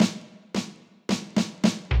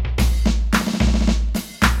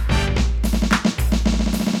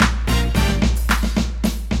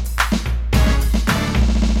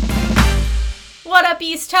up,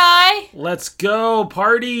 East High? Let's go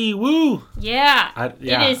party! Woo! Yeah.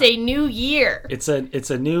 Yeah. It is a new year. It's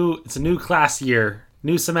a new class year,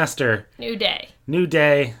 new semester, New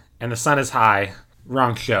day, and the sun is high.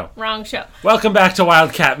 Wrong show. Welcome back to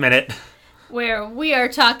Wildcat Minute, where we are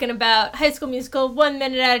talking about High School Musical 1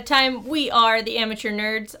 minute at a time. We are the Amateur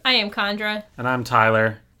Nerds. I am Condra. and I'm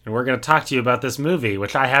Tyler, and we're going to talk to you about this movie,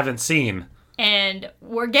 which I haven't seen. And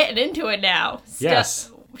we're getting into it now.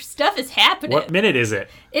 Yes. Stuff is happening. What minute is it?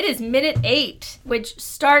 It is minute 8, which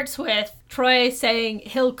starts with Troy saying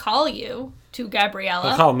he'll call you to Gabriella.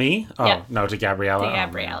 He'll call me? Oh, Yeah. No, to Gabriella. To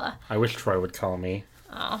Gabriella. I wish Troy would call me.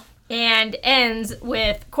 Oh. And ends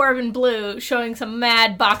with Corbin Bleu showing some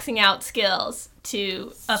mad boxing out skills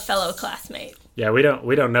to a fellow classmate. Yeah, we don't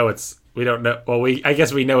know well, I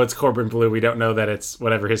guess we know it's Corbin Bleu. We don't know that it's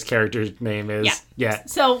whatever his character's name is. Yeah.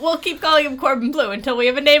 So we'll keep calling him Corbin Bleu until we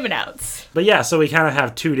have a name announced. But yeah, so we kind of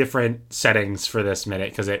have two different settings for this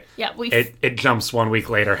minute because it jumps 1 week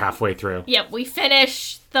later halfway through. Yep, we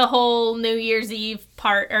finish the whole New Year's Eve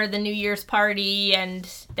part, or the New Year's party, and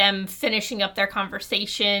them finishing up their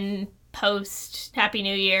conversation post Happy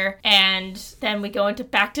New Year, and then we go into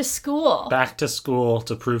back to school. Back to school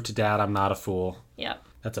to prove to Dad I'm not a fool. Yep.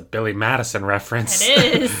 That's a Billy Madison reference.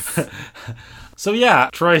 It is. So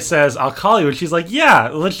yeah, Troy says, I'll call you. And she's like,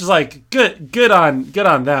 yeah, which is like, good on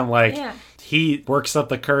them. Like, yeah. He works up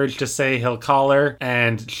the courage to say he'll call her,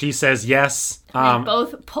 and she says yes. They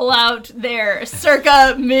both pull out their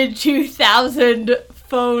circa mid-2000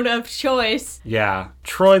 phone of choice. Yeah.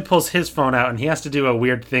 Troy pulls his phone out, and he has to do a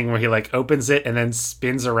weird thing where he, like, opens it and then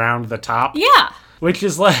spins around the top. Yeah. Which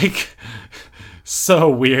is, like, so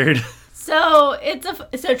weird. So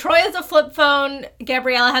Troy has a flip phone.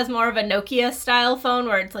 Gabriella has more of a Nokia style phone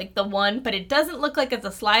where it's like the one, but it doesn't look like it's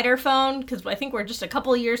a slider phone because I think we're just a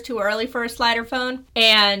couple of years too early for a slider phone.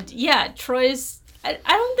 And yeah, I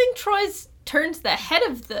don't think Troy's turns the head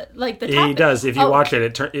of the top. He does. If you watch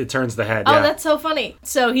it, it turns the head. Oh, yeah. That's so funny.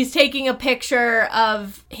 So he's taking a picture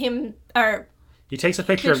of him, he takes a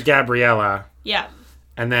picture of Gabriella. Yeah.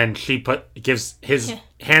 And then she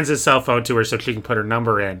hands his cell phone to her so she can put her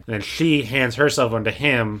number in. And then she hands her cell phone to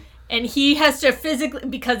him. And he has to physically,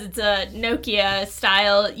 because it's a Nokia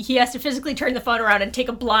style, he has to physically turn the phone around and take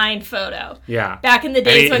a blind photo. Yeah. Back in the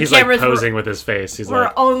days when he's cameras like posing with his face.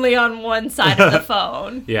 We're only on one side of the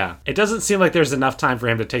phone. Yeah. It doesn't seem like there's enough time for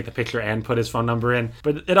him to take the picture and put his phone number in.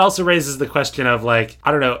 But it also raises the question of, like,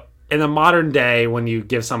 I don't know, in the modern day, when you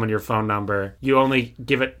give someone your phone number, you only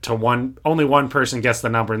give it to only one person gets the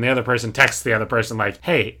number, and the other person texts the other person like,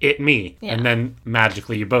 hey, it me. Yeah. And then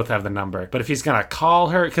magically you both have the number. But if he's going to call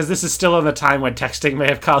her, because this is still in the time when texting may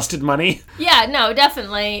have costed money. Yeah, no,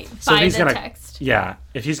 definitely by the text. Yeah.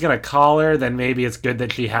 If he's going to call her, then maybe it's good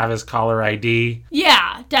that she have his caller ID.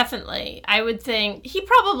 Yeah, definitely. I would think he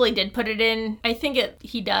probably did put it in. I think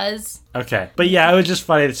he does. Okay. But yeah, it was just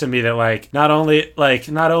funny to me that not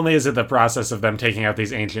only is it the process of them taking out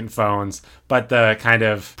these ancient phones, but the kind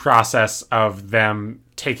of process of them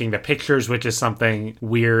taking the pictures, which is something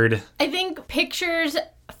weird. I think pictures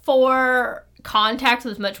for contact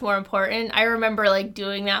was much more important. I remember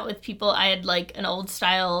doing that with people. I had an old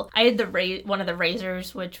style. I had one of the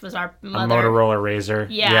razors, which was our mother. A Motorola razor.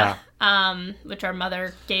 Yeah. Which our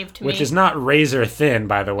mother gave to me. Which is not razor thin,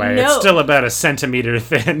 by the way. No. It's still about a centimeter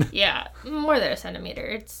thin. Yeah, more than a centimeter.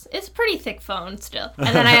 It's a pretty thick phone still.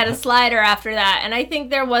 And then I had a slider after that, and I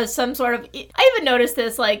think there was some sort of. I even noticed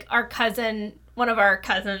this. Our cousin. One of our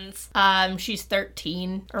cousins, she's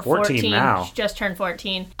 13 or 14 now. She just turned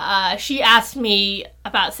 14. She asked me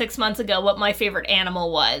about 6 months ago what my favorite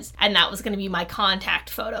animal was, and that was going to be my contact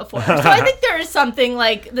photo for her. So I think there is something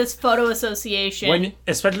like this photo association.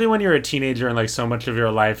 Especially when you're a teenager and so much of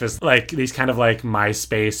your life is these kind of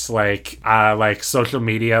MySpace, social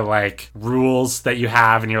media, rules that you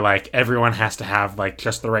have, and you're everyone has to have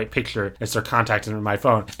just the right picture as their contact in my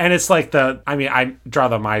phone. And it's I draw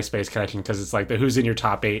the MySpace connection because it's the who's in your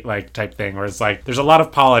top 8 type thing, where it's there's a lot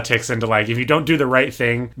of politics into if you don't do the right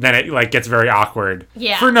thing, then it gets very awkward.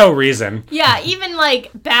 Yeah. For no reason. Yeah, even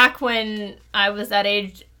back when I was that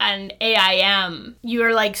age and AIM,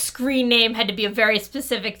 your screen name had to be a very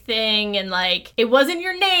specific thing, and it wasn't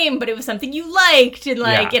your name, but it was something you liked, and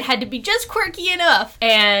it had to be just quirky enough.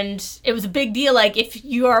 And it was a big deal. If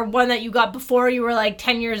your one that you got before you were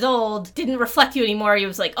 10 years old didn't reflect you anymore, it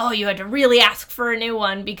was oh, you had to really ask for a new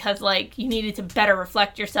one because you needed to better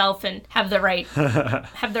reflect yourself and have the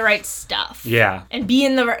right stuff. Yeah. And be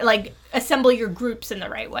in the assemble your groups in the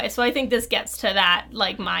right way. So I think this gets to that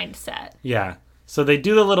mindset. Yeah. So they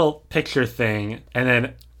do the little picture thing, and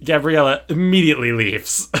then Gabriella immediately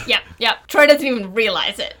leaves. Yep. Troy doesn't even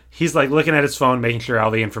realize it. he's like looking at his phone, making sure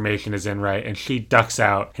all the information is in right, and she ducks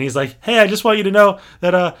out. And he's like, hey, I just want you to know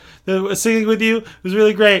that singing with you was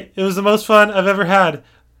really great. It was the most fun I've ever had.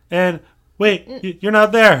 And wait, you're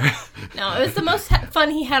not there. No, it was the most fun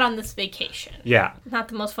he had on this vacation. Yeah. Not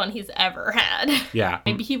the most fun he's ever had. Yeah.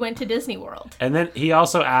 Maybe he went to Disney World. And then he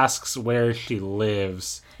also asks where she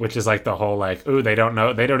lives, which is like the whole like, ooh, they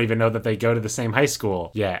don't even know that they go to the same high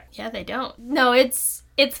school yet. Yeah, they don't. No, it's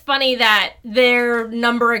funny that their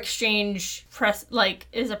number exchange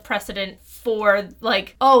is a precedent for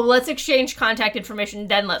like, oh, let's exchange contact information,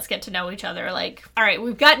 then let's get to know each other. Like, all right,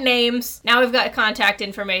 we've got names, now we've got contact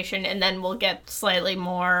information, and then we'll get slightly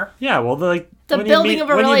more. Yeah, well, the building of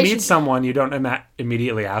a relationship. When you meet someone, you don't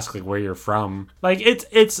immediately ask like where you're from. Like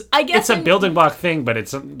it's a building block thing, but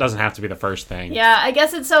it doesn't have to be the first thing. Yeah, I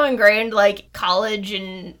guess it's so ingrained, like college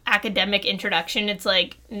and academic introduction. It's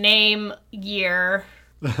like name, year.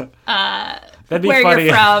 That'd be where funny.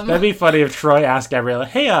 You're from. That'd be funny if Troy asked Gabriella,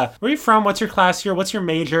 "Hey, where are you from? What's your class here? What's your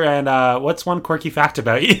major? And what's one quirky fact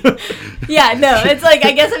about you?" Yeah, no, it's like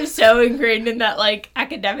I guess I'm so ingrained in that like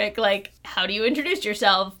academic, like how do you introduce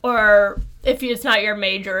yourself, or if it's not your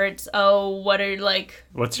major, it's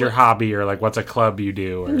what's your hobby, or like what's a club you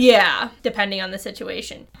do, or... Yeah, depending on the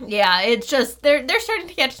situation. Yeah, it's just they're starting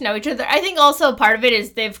to get to know each other. I think also part of it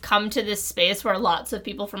is they've come to this space where lots of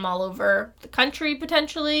people from all over the country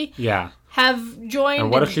potentially have joined.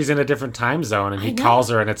 And what if she's in a different time zone and he calls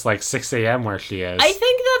her and it's like 6 a.m. where she is? I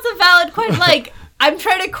think that's a valid question. Like, I'm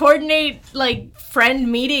trying to coordinate, like,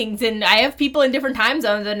 friend meetings, and I have people in different time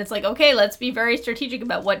zones, and it's like, okay, let's be very strategic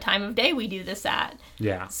about what time of day we do this at.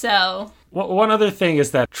 Yeah. So... One other thing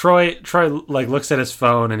is that Troy like looks at his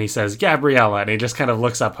phone and he says, Gabriella, and he just kind of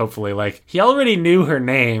looks up, hopefully, like, he already knew her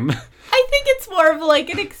name. I think it's more of, like,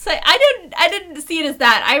 an I didn't see it as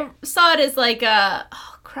that. I saw it as, like, oh,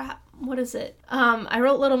 crap. What is it? I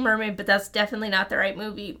wrote Little Mermaid, but that's definitely not the right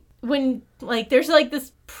movie. When, like, there's, like,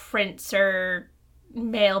 this prince or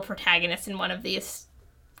male protagonist in one of these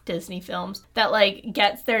Disney films that, like,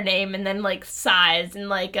 gets their name and then, like, sighs and,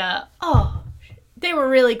 like, oh, they were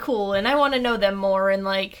really cool and I want to know them more and,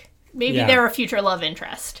 like, maybe they're a future love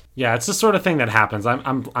interest. Yeah, it's the sort of thing that happens.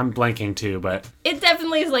 I'm blanking too, but... It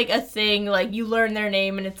definitely is, like, a thing. Like, you learn their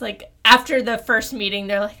name and it's, like, after the first meeting,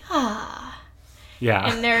 they're like, ah. Yeah.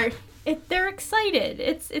 And they're excited.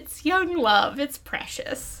 It's young love. It's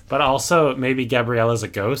precious. But also, maybe Gabriella's a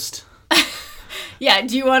ghost. Yeah.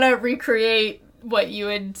 Do you want to recreate what you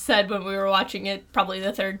had said when we were watching it, probably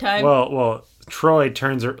the third time? Well, Troy's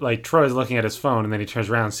looking at his phone, and then he turns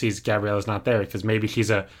around and sees Gabriella's not there because maybe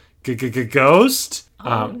she's a ghost.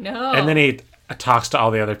 Oh no! And then he talks to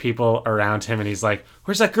all the other people around him, and he's like,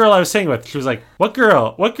 "Where's that girl I was singing with?" She was like, "What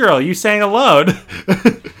girl? What girl? You sang alone."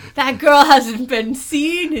 That girl hasn't been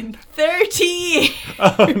seen in 30 years.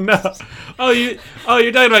 Oh no!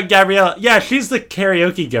 You're talking about Gabriella? Yeah, she's the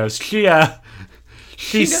karaoke ghost.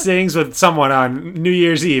 She sings with someone on New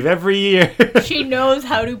Year's Eve every year. She knows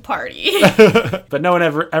how to party. But no one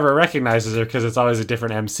ever recognizes her because it's always a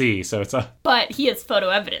different MC. So it's But he has photo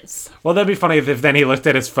evidence. Well, that'd be funny if then he looked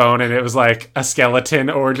at his phone and it was like a skeleton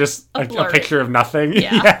or just a picture of nothing.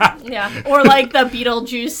 Yeah. Or like the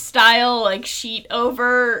Beetlejuice style, like sheet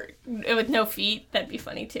over with no feet. That'd be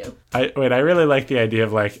funny too. I really like the idea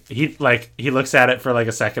of he looks at it for like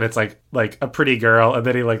a second. It's like a pretty girl, and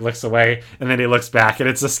then he like looks away, and then he looks back, and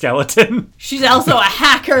it's a skeleton. She's also a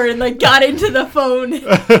hacker and like got into the phone.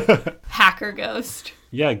 Hacker ghost.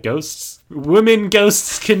 Yeah, ghosts. Women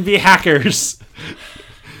ghosts can be hackers.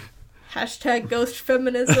 Hashtag ghost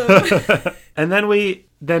feminism. And then we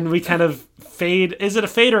kind of fade. Is it a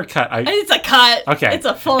fade or a cut? It's a cut. Okay. It's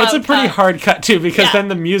a full-out It's a pretty cut. hard cut, too, because then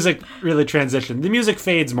the music really transitioned. The music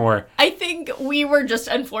fades more. I think we were just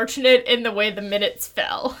unfortunate in the way the minutes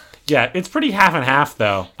fell. Yeah, it's pretty half and half,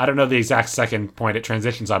 though. I don't know the exact second point it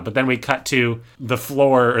transitions on, but then we cut to the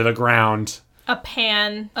floor or the ground. A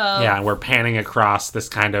pan of... Yeah, we're panning across this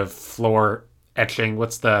kind of floor etching.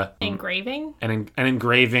 What's the... Engraving? An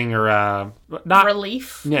engraving or not...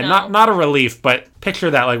 Relief? Yeah, no. not a relief, but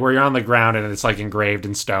picture that, like, where you're on the ground and it's, like, engraved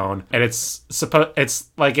in stone. And it's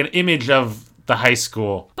like an image of the high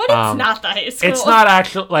school. But it's not the high school. It's not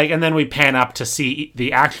actual, like, and then we pan up to see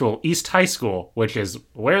the actual East High School, which is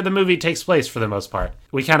where the movie takes place for the most part.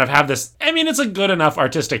 We kind of have this, I mean, it's a good enough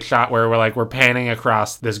artistic shot where we're panning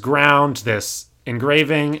across this ground, this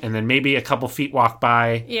engraving, and then maybe a couple feet walk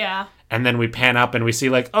by. Yeah. And then we pan up and we see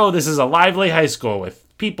like, oh, this is a lively high school with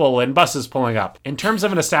people and buses pulling up. In terms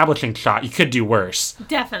of an establishing shot, you could do worse.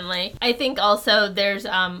 Definitely. I think also there's,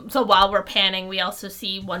 so while we're panning, we also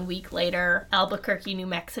see 1 week later, Albuquerque, New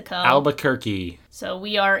Mexico. Albuquerque. So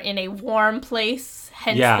we are in a warm place,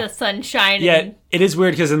 hence Yeah. the sunshine. Yeah, And it is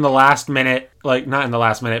weird because in the last minute, like not in the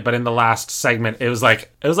last minute, but in the last segment, it was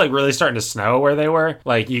like really starting to snow where they were.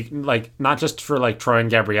 Like you like not just for like Troy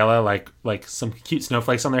and Gabriella, like some cute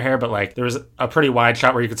snowflakes on their hair, but like there was a pretty wide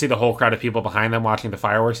shot where you could see the whole crowd of people behind them watching the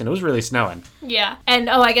fireworks, and it was really snowing. yeah. And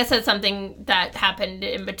I guess that's something that happened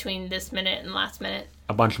in between this minute and last minute.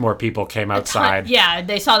 A bunch more people came outside. Yeah,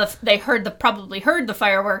 they probably heard the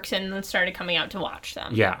fireworks and then started coming out to watch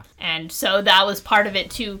them. Yeah. And so that was part of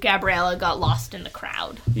it too. Gabriella got lost in the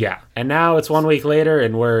crowd. Yeah. And now it's 1 week later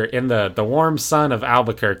and we're in the warm sun of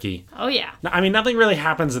Albuquerque. Oh yeah. I mean, nothing really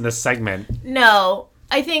happens in this segment. No,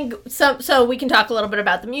 I think so we can talk a little bit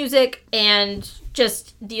about the music and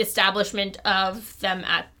just the establishment of them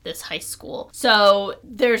at this high school. So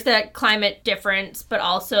there's that climate difference, but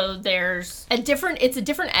also there's it's a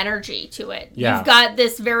different energy to it. Yeah. You've got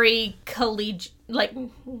this very collegiate, like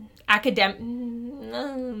academic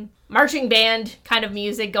marching band kind of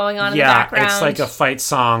music going on in the background. Yeah, it's like a fight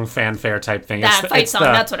song, fanfare type thing. That's what I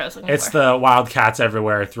was looking for. It's the Wildcats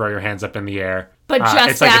everywhere, throw your hands up in the air. But just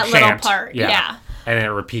it's like that a little chant. part, yeah. And it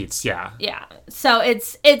repeats, yeah. Yeah. So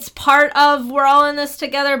it's part of we're all in this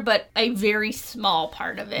together, but a very small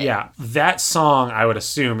part of it. Yeah. That song, I would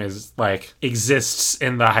assume, is like exists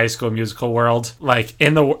in the High School Musical world. Like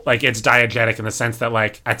it's diegetic in the sense that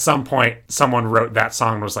like at some point someone wrote that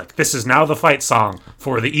song and was like, this is now the fight song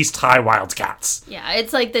for the East High Wildcats. Yeah,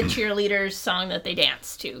 it's like the cheerleaders song that they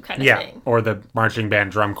dance to kind of thing. Or the marching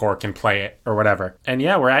band drum corps can play it or whatever. And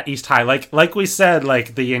yeah, we're at East High. Like we said,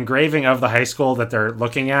 like the engraving of the high school that they're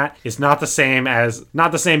looking at is not the same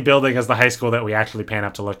building as the high school that we actually pan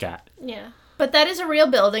up to look at. Yeah. But that is a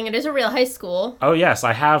real building. It is a real high school. Oh yes,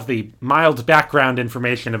 I have the mild background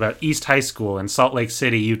information about East High School in Salt Lake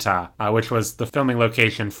City, Utah, which was the filming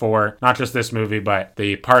location for not just this movie, but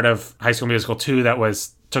the part of High School Musical 2 that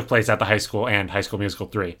took place at the high school and High School Musical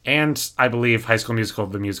 3. And I believe High School Musical,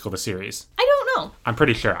 the series. I don't know. I'm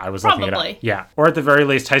pretty sure. I was looking it Probably. up. Yeah. Or at the very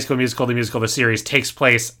least, High School Musical, the series takes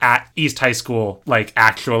place at East High School, like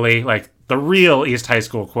actually, like the real East High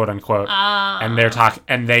School, quote unquote.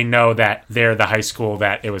 And they know that they're the high school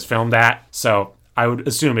that it was filmed at. So I would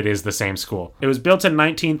assume it is the same school. It was built in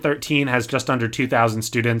 1913, has just under 2,000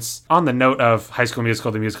 students. On the note of High School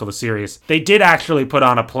Musical, the series, they did actually put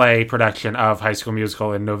on a play production of High School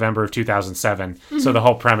Musical in November of 2007. Mm-hmm. So the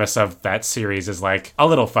whole premise of that series is like a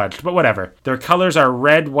little fudged, but whatever. Their colors are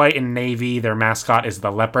red, white, and navy. Their mascot is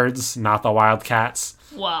the Leopards, not the Wildcats.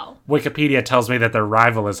 Wow. Wikipedia tells me that their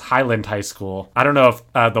rival is Highland High School. I don't know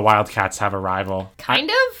if the Wildcats have a rival. Kind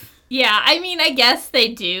of? Yeah, I mean, I guess they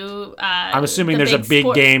do. I'm assuming there's a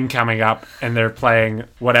big game coming up, and they're playing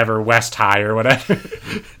whatever, West High or whatever.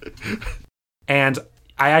 And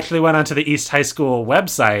I actually went onto the East High School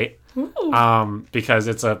website, because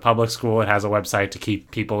it's a public school. It has a website to keep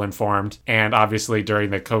people informed. And obviously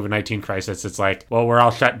during the COVID-19 crisis, it's like, well, we're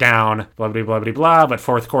all shut down, blah, blah, blah, blah, blah, but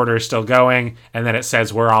fourth quarter is still going. And then it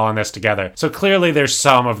says we're all in this together. So clearly there's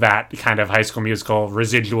some of that kind of High School Musical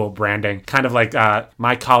residual branding, kind of like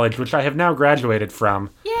my college, which I have now graduated from.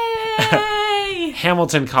 Yay!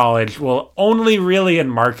 Hamilton College will only really in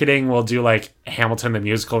marketing will do like Hamilton the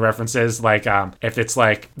musical references. Like if it's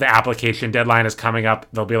like the application deadline is coming up,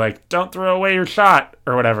 they'll be like, don't throw away your shot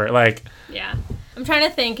or whatever. Like, yeah. I'm trying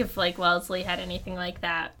to think if like Wellesley had anything like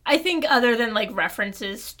that. I think other than like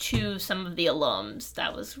references to some of the alums,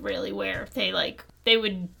 that was really where they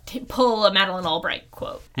would pull a Madeleine Albright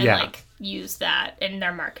quote and like use that in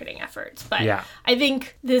their marketing efforts. But I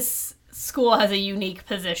think this school has a unique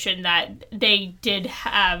position that they did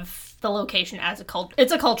have the location as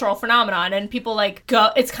it's a cultural phenomenon, and people like go,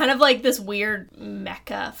 it's kind of like this weird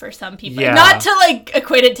mecca for some people. Not to like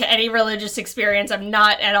equate it to any religious experience, I'm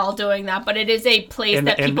not at all doing that, but it is a place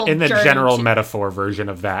that people in the journey general to. Metaphor version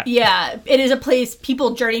of that. Yeah, it is a place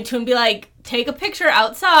people journey to and be like, take a picture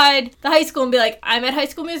outside the high school and be like, I'm at High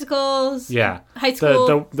School Musicals. Yeah. High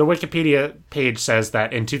school. The Wikipedia page says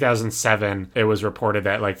that in 2007, it was reported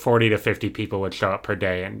that like 40 to 50 people would show up per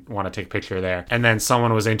day and want to take a picture there. And then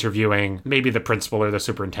someone was interviewing maybe the principal or the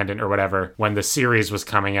superintendent or whatever when the series was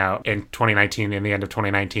coming out in 2019, in the end of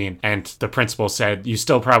 2019. And the principal said, you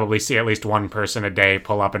still probably see at least one person a day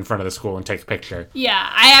pull up in front of the school and take a picture. Yeah,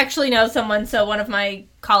 I actually know someone, so one of my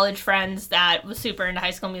college friends that was super into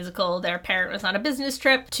High School Musical, their parents parent was on a business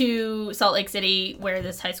trip to Salt Lake City where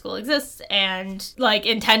this high school exists, and like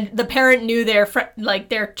the parent knew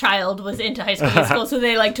their child was into High School Musical, so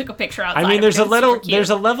they like took a picture outside. I mean, there's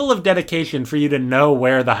a level of dedication for you to know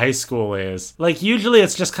where the high school is. Like usually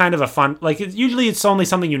it's just kind of a fun, like usually it's only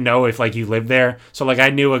something you know if like you live there. So like I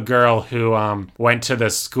knew a girl who went to the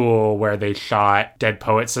school where they shot Dead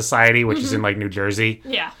Poets Society, which is in like New Jersey.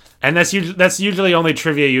 Yeah. And that's usually only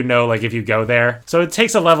trivia you know, like, if you go there. So it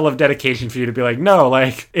takes a level of dedication for you to be like, no,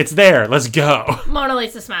 like, it's there. Let's go. Mona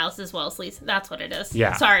Lisa Smiles as Wellesley's. That's what it is.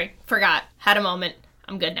 Yeah. Sorry. Forgot. Had a moment.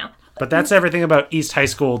 I'm good now. But that's everything about East High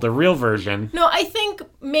School, the real version. No, I think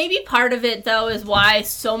maybe part of it, though, is why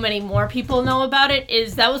so many more people know about it,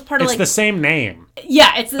 is that was part of, It's the same name.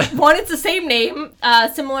 Yeah, it's the same name,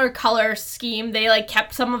 similar color scheme. They, like,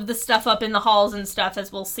 kept some of the stuff up in the halls and stuff,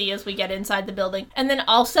 as we'll see as we get inside the building. And then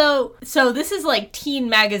also, so this is, like, teen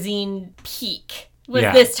magazine peak.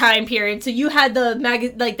 This time period. So you had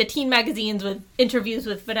the teen magazines with interviews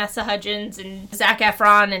with Vanessa Hudgens and Zac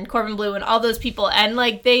Efron and Corbin Bleu and all those people, and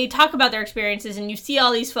like they talk about their experiences, and you see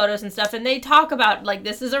all these photos and stuff, and they talk about like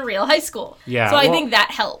this is a real high school. Yeah. So I think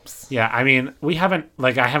that helps. Yeah, I mean, I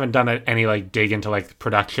haven't done any like dig into like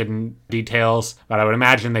production details, but I would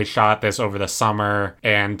imagine they shot this over the summer,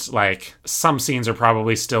 and like some scenes are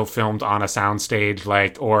probably still filmed on a soundstage,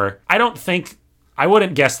 I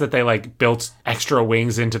wouldn't guess that they, like, built extra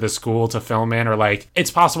wings into the school to film in, or, like,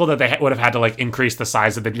 it's possible that they would have had to, like, increase the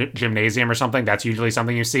size of the gymnasium or something. That's usually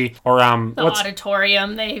something you see. Or, the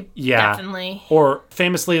auditorium, definitely. Or,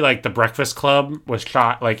 famously, like, The Breakfast Club was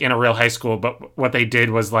shot, like, in a real high school, but what they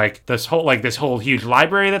did was, like, this whole huge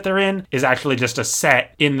library that they're in is actually just a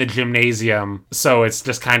set in the gymnasium. So it's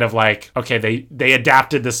just kind of like, okay, they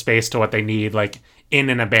adapted the space to what they need, like,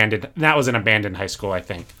 that was an abandoned high school, I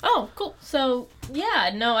think. Oh, cool. So, yeah,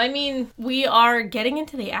 no, I mean, we are getting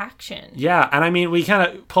into the action. Yeah, and I mean, we kind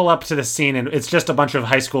of pull up to the scene, and it's just a bunch of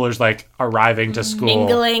high schoolers, like, arriving to school.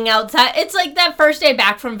 Mingling outside. It's like that first day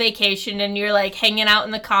back from vacation, and you're, like, hanging out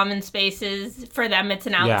in the common spaces. For them, it's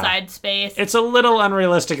an outside space. It's a little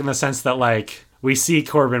unrealistic in the sense that, like, we see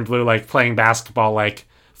Corbin Bleu, like, playing basketball, like,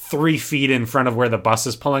 3 feet in front of where the bus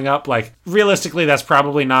is pulling up. Like, realistically, that's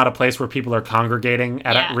probably not a place where people are congregating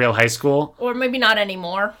at a real high school. Or maybe not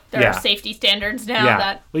anymore. There are safety standards now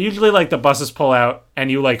that... Well, usually, like, the buses pull out,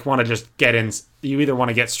 and you, like, want to just get in... You either want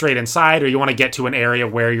to get straight inside, or you want to get to an area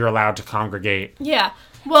where you're allowed to congregate. Yeah.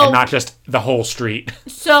 Well... And not just the whole street.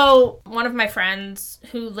 So, one of my friends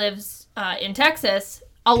who lives in Texas...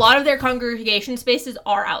 A lot of their congregation spaces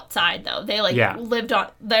are outside, though. They, lived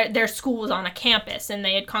on... Their school was on a campus, and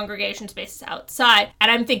they had congregation spaces outside.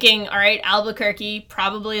 And I'm thinking, all right, Albuquerque,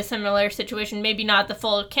 probably a similar situation. Maybe not the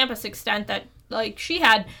full campus extent that, like, she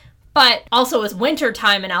had... But also it's winter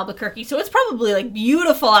time in Albuquerque, so it's probably like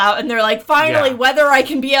beautiful out, and they're like, finally, weather I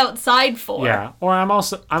can be outside for. Yeah. Or I'm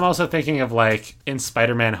also thinking of like in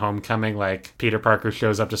Spider-Man Homecoming, like Peter Parker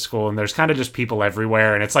shows up to school and there's kind of just people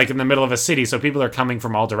everywhere, and it's like in the middle of a city, so people are coming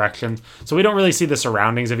from all directions. So we don't really see the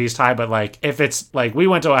surroundings of East High, but like if it's like we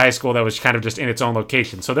went to a high school that was kind of just in its own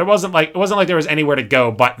location, so it wasn't like there was anywhere to go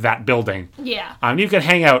but that building. Yeah. You could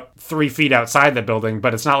hang out 3 feet outside the building,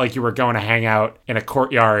 but it's not like you were going to hang out in a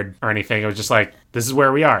courtyard or anything. It was just like, this is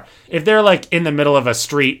where we are. If they're like in the middle of a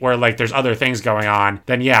street where like there's other things going on,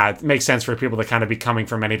 then yeah, it makes sense for people to kind of be coming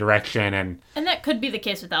from any direction. And that could be the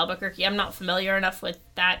case with Albuquerque. I'm not familiar enough with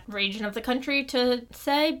that region of the country to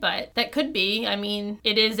say, but that could be. I mean,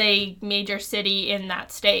 it is a major city in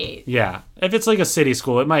that state. Yeah. If it's like a city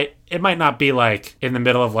school, it might not be like in the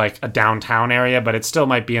middle of like a downtown area, but it still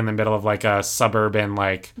might be in the middle of like a suburban,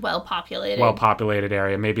 like well-populated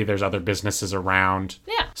area. Maybe there's other businesses around.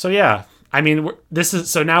 Yeah. So yeah. I mean,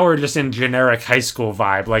 now we're just in generic high school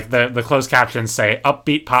vibe. Like the closed captions say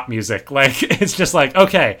upbeat pop music. Like it's just like,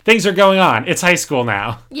 okay, things are going on. It's high school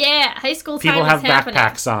now. Yeah, high school time People have is happening.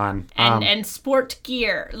 backpacks on. And sport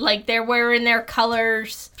gear. Like they're wearing their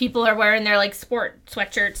colors. People are wearing their like sport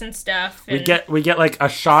sweatshirts and stuff. And... We get like a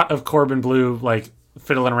shot of Corbin Bleu like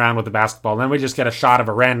fiddling around with the basketball, and then we just get a shot of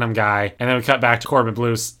a random guy, and then we cut back to Corbin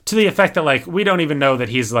Bleu to the effect that like we don't even know that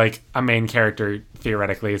he's like a main character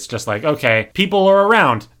theoretically. It's just like, okay, people are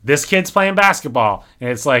around, this kid's playing basketball, and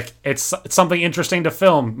it's like it's something interesting to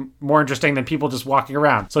film, more interesting than people just walking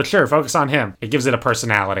around. So sure, focus on him. It gives it a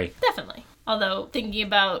personality. Definitely. Although thinking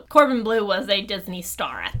about Corbin Bleu was a Disney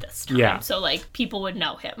star at this time, so like people would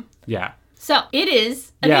know him. Yeah. So, it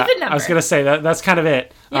is an even number. I was going to say, that's kind of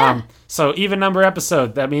it. Yeah. So, even number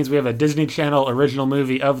episode, that means we have a Disney Channel original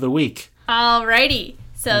movie of the week. Alrighty.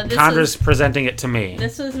 So, Condra's presenting it to me.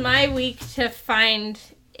 This was my week to find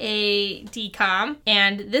a DCOM.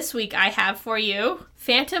 And this week I have for you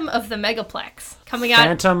Phantom of the Megaplex. Coming out.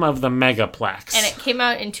 Phantom of the Megaplex. And it came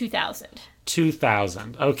out in 2000.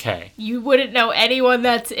 2000. Okay. You wouldn't know anyone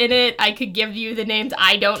that's in it. I could give you the names.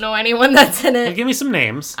 I don't know anyone that's in it. Well, give me some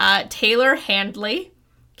names. Taylor Handley,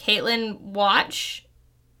 Caitlin Watch,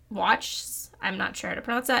 I'm not sure how to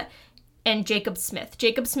pronounce that, and Jacob Smith.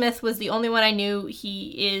 Jacob Smith was the only one I knew.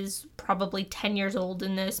 He is probably 10 years old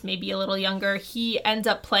in this, maybe a little younger. He ends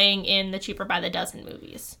up playing in the Cheaper by the Dozen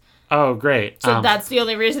movies. Oh, great. So that's the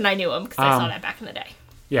only reason I knew him, because I saw that back in the day.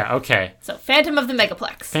 Yeah, okay. So, Phantom of the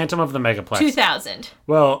Megaplex. Phantom of the Megaplex. 2000.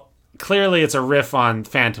 Well, clearly it's a riff on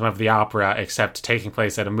Phantom of the Opera, except taking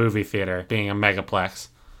place at a movie theater, being a megaplex.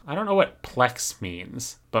 I don't know what plex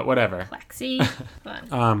means, but whatever.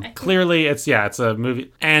 Plexi. Clearly it's a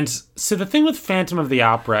movie. And so the thing with Phantom of the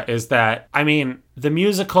Opera is that, I mean, the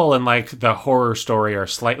musical and like the horror story are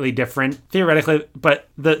slightly different theoretically, but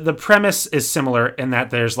the premise is similar in that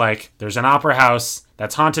there's an opera house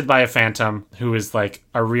that's haunted by a phantom who is like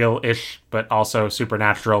a real-ish but also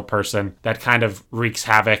supernatural person that kind of wreaks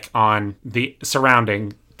havoc on the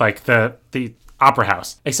surrounding, like the opera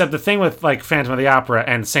house. Except the thing with like Phantom of the Opera,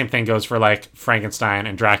 and the same thing goes for like Frankenstein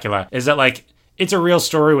and Dracula, is that like it's a real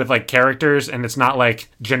story with like characters and it's not like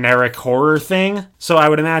generic horror thing. So I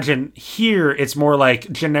would imagine here it's more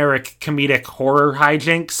like generic comedic horror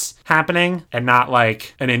hijinks happening and not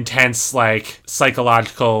like an intense like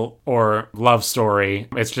psychological or love story.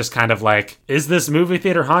 It's just kind of like, is this movie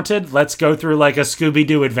theater haunted? Let's go through like a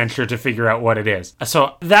Scooby-Doo adventure to figure out what it is.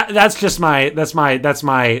 So that's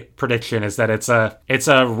my prediction, is that it's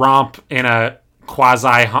a romp in a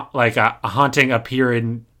quasi like a haunting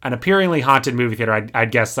an appearingly haunted movie theater. I'd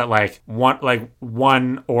guess that like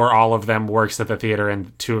one or all of them works at the theater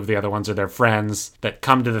and two of the other ones are their friends that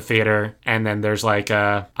come to the theater, and then there's like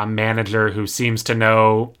a manager who seems to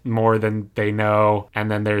know more than they know, and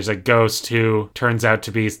then there's a ghost who turns out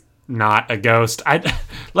to be not a ghost.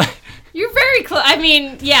 You're very close. I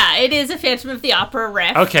mean, yeah, it is a Phantom of the Opera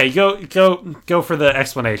riff. Okay, go for the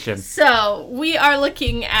explanation. So we are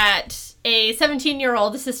looking at a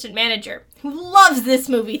 17-year-old assistant manager who loves this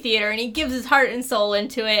movie theater, and he gives his heart and soul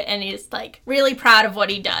into it, and he's like really proud of what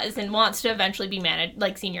he does and wants to eventually be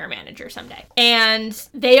senior manager someday. And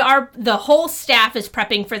the whole staff is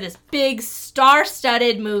prepping for this big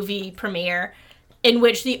star-studded movie premiere in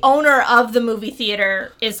which the owner of the movie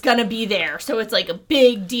theater is gonna be there. So it's like a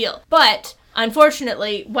big deal. But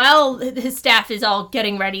unfortunately, while his staff is all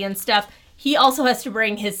getting ready and stuff, he also has to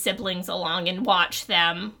bring his siblings along and watch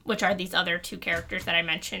them, which are these other two characters that I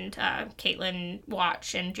mentioned, Caitlin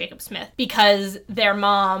Watch and Jacob Smith, because their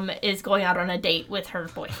mom is going out on a date with her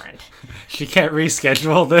boyfriend. She can't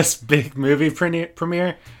reschedule this big movie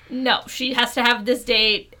premiere? No, she has to have this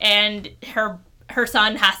date, and her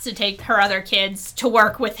son has to take her other kids to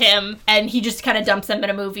work with him, and he just kind of dumps them in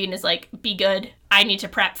a movie and is like, be good. I need to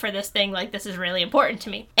prep for this thing. Like, this is really important to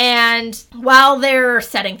me. And while they're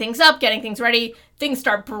setting things up, getting things ready, things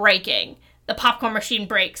start breaking. The popcorn machine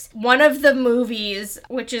breaks. One of the movies,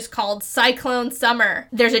 which is called Cyclone Summer,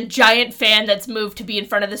 there's a giant fan that's moved to be in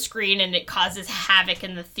front of the screen, and it causes havoc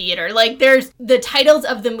in the theater. Like, the titles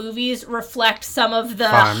of the movies reflect some of the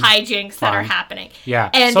hijinks that are happening. Yeah.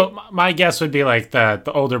 And so my guess would be like the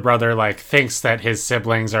older brother like thinks that his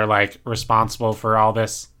siblings are like responsible for all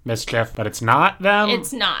this mischief, but it's not them?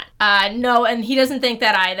 It's not. No, and he doesn't think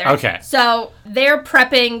that either. Okay. So they're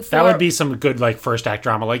prepping for... That would be some good, like, first act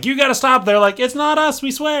drama. Like, you gotta stop. They're like, it's not us, we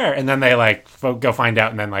swear. And then they, like, go find out,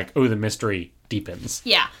 and then, like, oh, the mystery deepens.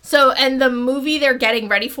 Yeah. So, and the movie they're getting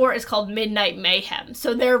ready for is called Midnight Mayhem.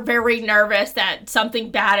 So they're very nervous that something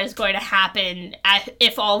bad is going to happen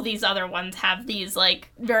if all these other ones have these, like,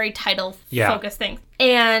 very title-focused things.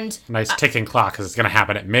 And nice ticking clock, because it's going to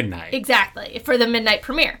happen at midnight. Exactly, for the midnight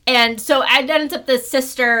premiere. And so it ends up the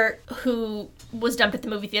sister who was dumped at the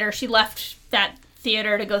movie theater, she left that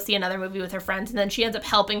theater to go see another movie with her friends, and then she ends up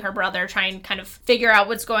helping her brother try and kind of figure out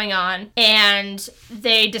what's going on. And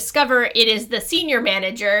they discover it is the senior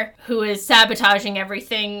manager who is sabotaging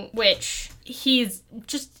everything, which he's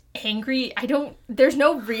just angry. There's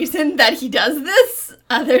no reason that he does this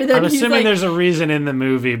other than I'm assuming there's a reason in the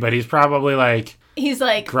movie, but he's probably like... He's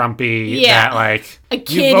like grumpy, that like,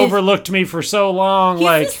 you've overlooked me for so long.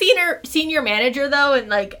 He's the senior manager though, and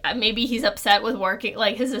like maybe he's upset with working,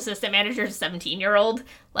 like his assistant manager is a 17-year-old.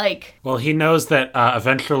 Like, well, he knows that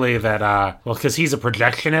eventually that because he's a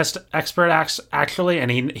projectionist expert actually,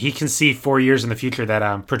 and he can see 4 years in the future that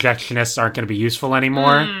projectionists aren't going to be useful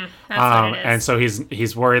anymore. That's what it is. And so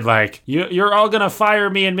he's worried like you're all going to fire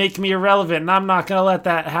me and make me irrelevant, and I'm not going to let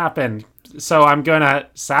that happen. so I'm gonna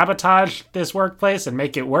sabotage this workplace and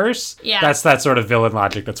make it worse. Yeah. That's that sort of villain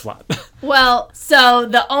logic that's flawed. Well, so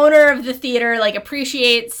the owner of the theater, like,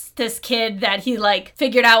 appreciates this kid that he, like,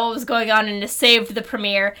 figured out what was going on and has saved the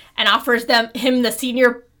premiere and offers him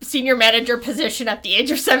the senior manager position at the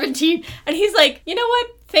age of 17. And he's like, you know what?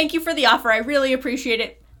 Thank you for the offer. I really appreciate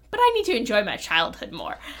it. But I need to enjoy my childhood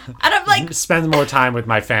more. And I'm like... Spend more time with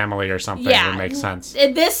my family or something. Yeah. Would make sense.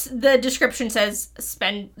 The description says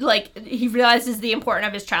he realizes the importance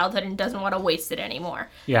of his childhood and doesn't want to waste it anymore.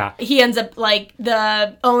 Yeah. He ends up, like,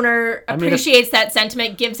 the owner appreciates that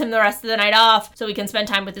sentiment, gives him the rest of the night off so he can spend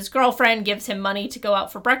time with his girlfriend, gives him money to go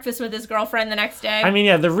out for breakfast with his girlfriend the next day. I mean,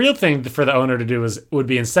 yeah, the real thing for the owner to do would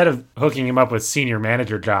be, instead of hooking him up with senior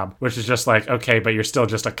manager job, which is just like, okay, but you're still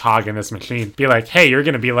just a cog in this machine, be like, hey, you're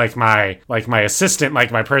going to be like my assistant,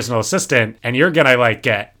 like my personal assistant, and you're gonna like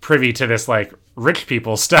get privy to this like rich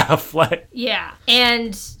people stuff. Like, yeah.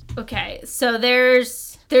 And okay, so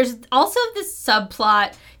there's also this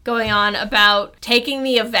subplot going on about taking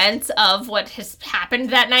the events of what has happened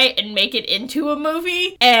that night and make it into a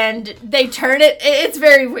movie, and they turn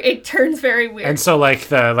it turns very weird. And so like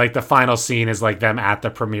the final scene is like them at the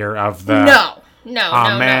premiere of the no,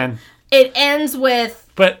 man. It ends with...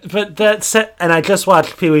 But that's... And I just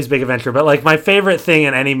watched Pee-wee's Big Adventure, but, like, my favorite thing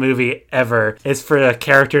in any movie ever is for a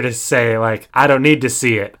character to say, like, I don't need to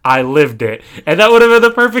see it. I lived it. And that would have been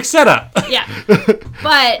the perfect setup. Yeah.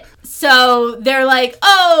 But, so, they're like,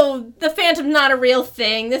 oh, the Phantom's not a real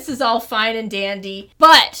thing. This is all fine and dandy.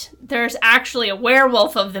 But there's actually a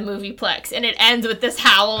werewolf of the Movieplex, and it ends with this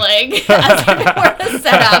howling as if it were a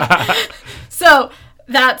setup. So...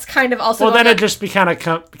 That's kind of also... Well, then it just kind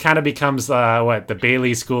of becomes, the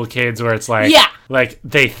Bailey School Kids, where it's like... Yeah. Like,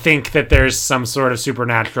 they think that there's some sort of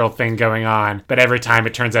supernatural thing going on, but every time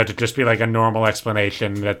it turns out to just be, like, a normal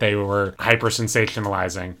explanation that they were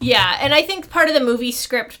hyper-sensationalizing. Yeah, and I think part of the movie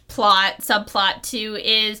script subplot, too,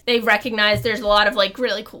 is they recognize there's a lot of, like,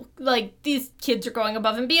 really cool... Like, these kids are going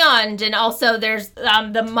above and beyond, and also there's...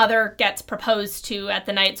 the mother gets proposed to at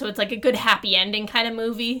the night, so it's, like, a good happy ending kind of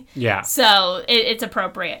movie. Yeah. So, it's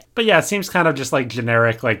appropriate. But yeah, it seems kind of just, like,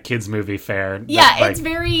 generic, like, kids movie fare. Yeah, like, it's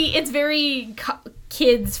very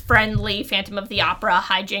kids friendly, Phantom of the Opera,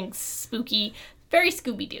 hijinks, spooky, very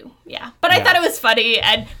Scooby-Doo. Yeah. But I thought it was funny,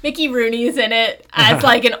 and Mickey Rooney's in it as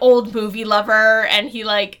like an old movie lover, and he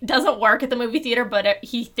like doesn't work at the movie theater, but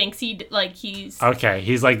he thinks he's okay.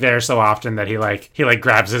 He's like there so often that he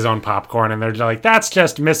grabs his own popcorn, and they're like, that's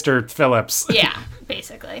just Mr. Phillips. Yeah,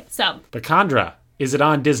 basically. So. But Condra, is it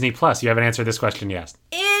on Disney Plus? You haven't answered this question yet.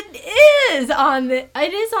 It is on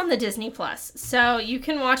the Disney Plus, so you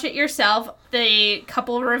can watch it yourself. The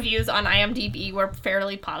couple of reviews on IMDb were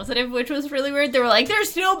fairly positive, which was really weird. They were like,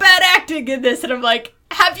 "There's no bad acting in this," and I'm like,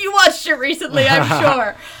 "Have you watched it recently? I'm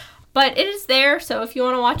sure." But it is there, so if you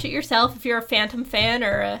want to watch it yourself, if you're a Phantom fan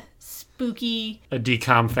or a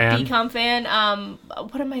DCOM fan,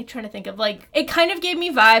 what am I trying to think of? Like, it kind of gave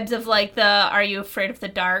me vibes of like the Are You Afraid of the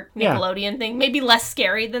Dark Nickelodeon thing. Maybe less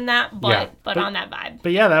scary than that, but on that vibe.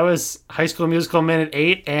 But yeah, that was High School Musical Minute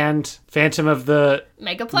 8 and Phantom of the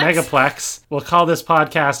Megaplex. We'll call this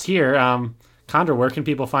podcast here. Condra, where can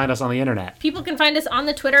people find us on the internet? People can find us on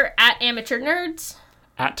the Twitter at Amateur Nerds.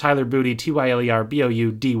 At Tyler Boudy,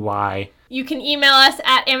 TylerBoudy. You can email us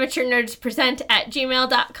at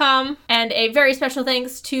amateurnerdspresent@gmail.com. And a very special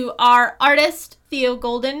thanks to our artist, Theo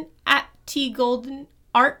Golden, at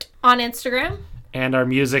TGoldenArt on Instagram. And our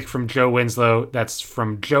music from Joe Winslow. That's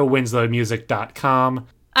from joewinslowmusic.com.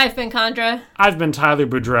 I've been Condra. I've been Tyler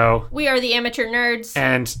Boudreau. We are the Amateur Nerds.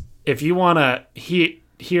 And if you want to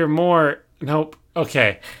hear more... Nope.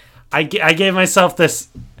 Okay. I gave myself this...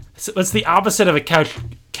 It's the opposite of a couch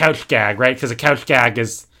gag, right? Because a couch gag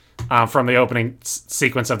is... from the opening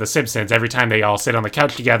sequence of The Simpsons. Every time they all sit on the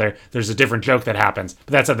couch together, there's a different joke that happens.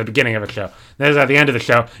 But that's at the beginning of a show. Then at the end of the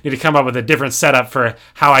show, you need to come up with a different setup for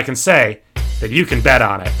how I can say that you can bet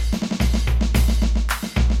on it.